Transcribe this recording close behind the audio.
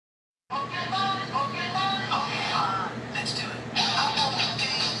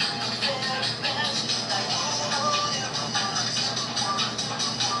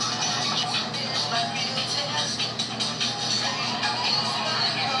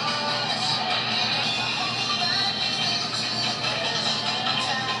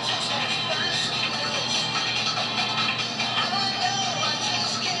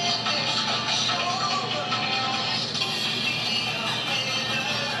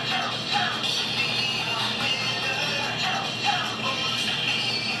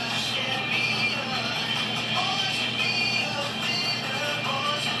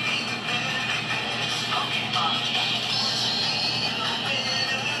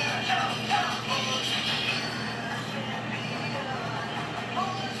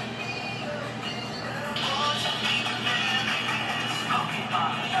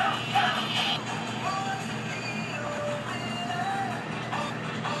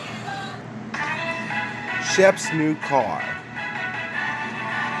Shep's new car.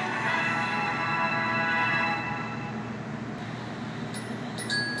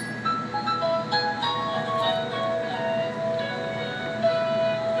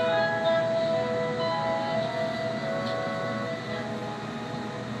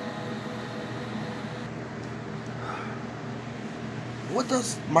 What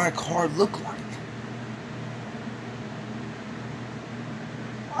does my car look like?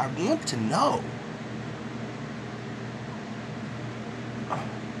 I want to know.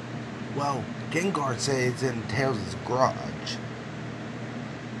 Well, Gengar says it's in Tails' garage.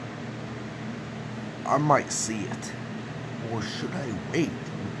 I might see it. Or should I wait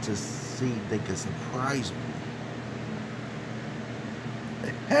to see if they can surprise me?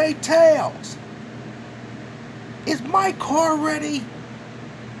 Hey, Tails! Is my car ready?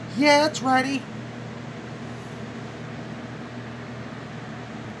 Yeah, it's ready.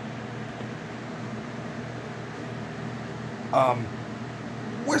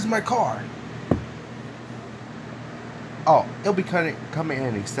 Where's my car? Oh, it'll be coming in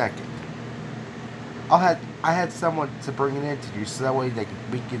any second. I had someone to bring it in to you so that way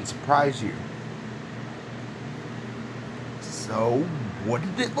we can surprise you. So, what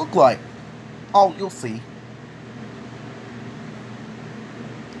did it look like? Oh, you'll see.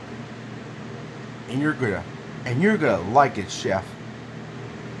 And you're gonna like it, Chef.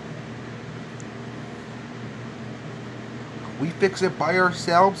 We fix it by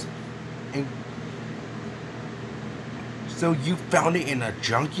ourselves, and so you found it in a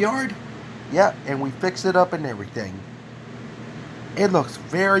junkyard? Yeah, and we fixed it up and everything. It looks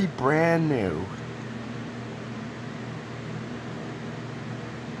very brand new.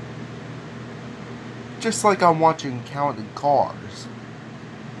 Just like I'm watching Counted Cars.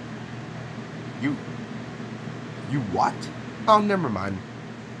 You what? Oh, never mind.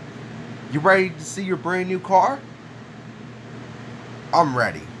 You ready to see your brand new car? I'm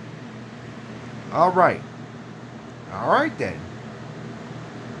ready. Alright. Alright then.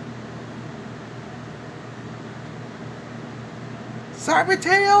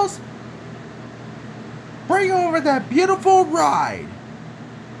 Cybertails, bring over that beautiful ride.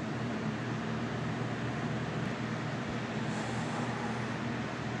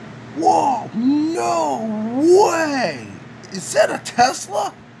 Whoa, no way! Is that a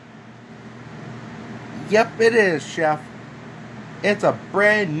Tesla? Yep, it is, Chef. It's a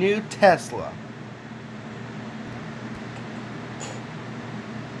brand new Tesla.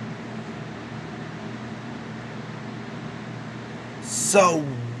 So,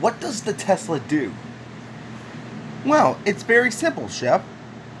 what does the Tesla do? Well, it's very simple, Chef.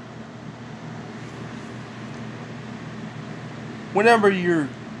 Whenever you're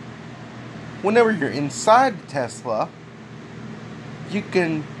inside the Tesla, you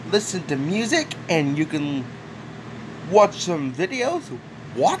can listen to music and you can watch some videos.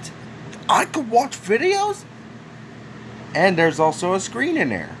 What? I could watch videos? And there's also a screen in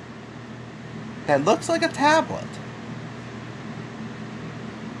there that looks like a tablet.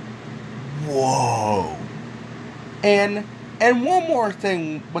 Whoa. And one more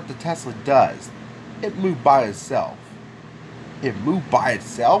thing what the Tesla does. It moved by itself. It moved by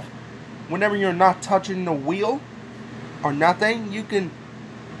itself. Whenever you're not touching the wheel or nothing, you can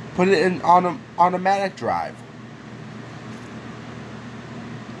put it in automatic drive.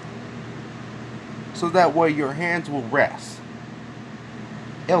 So that way your hands will rest.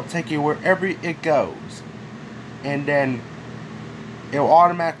 It'll take you wherever it goes. And then it'll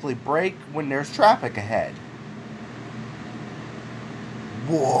automatically brake when there's traffic ahead.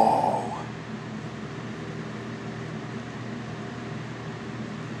 Whoa.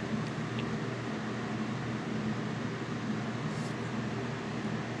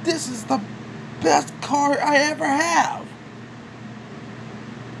 This is the best car I ever have.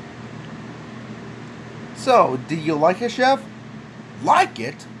 So, do you like it, Chef? Like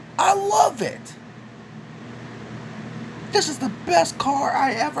it? I love it. This is the best car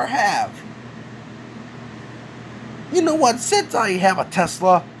I ever have. You know what? Since I have a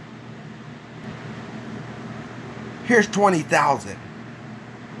Tesla, here's 20,000.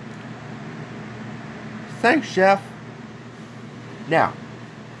 Thanks, Chef. Now,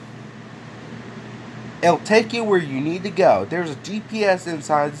 it'll take you where you need to go. There's a GPS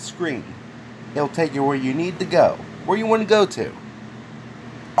inside the screen. It'll take you where you need to go. Where you want to go to.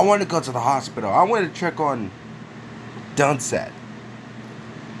 I want to go to the hospital. I want to check on Dunset.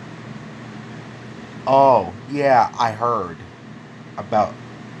 Oh, yeah, I heard about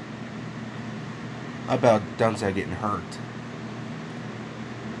Dunset getting hurt.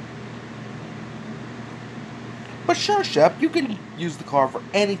 But sure, Chef, you can use the car for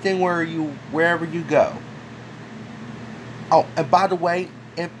anything wherever you go. Oh, and by the way,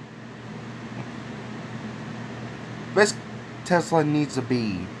 if this Tesla needs to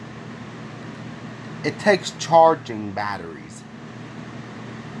be, it takes charging batteries.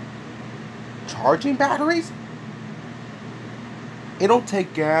 Charging batteries? It don't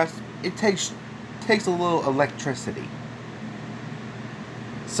take gas. It takes a little electricity.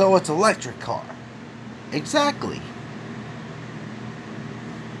 So it's electric car. Exactly.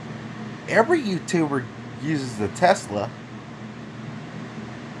 Every YouTuber uses a Tesla.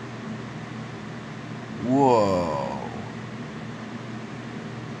 Whoa.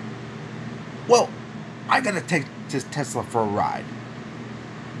 Well, I gotta take this Tesla for a ride.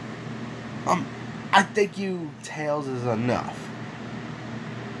 I think you Tails is enough.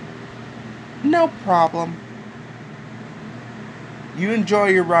 No problem. You enjoy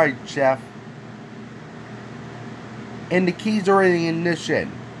your ride, Chef. And the keys are in the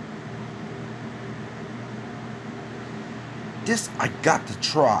ignition. This I got to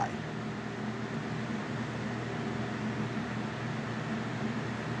try.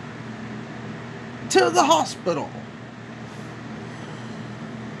 To the hospital.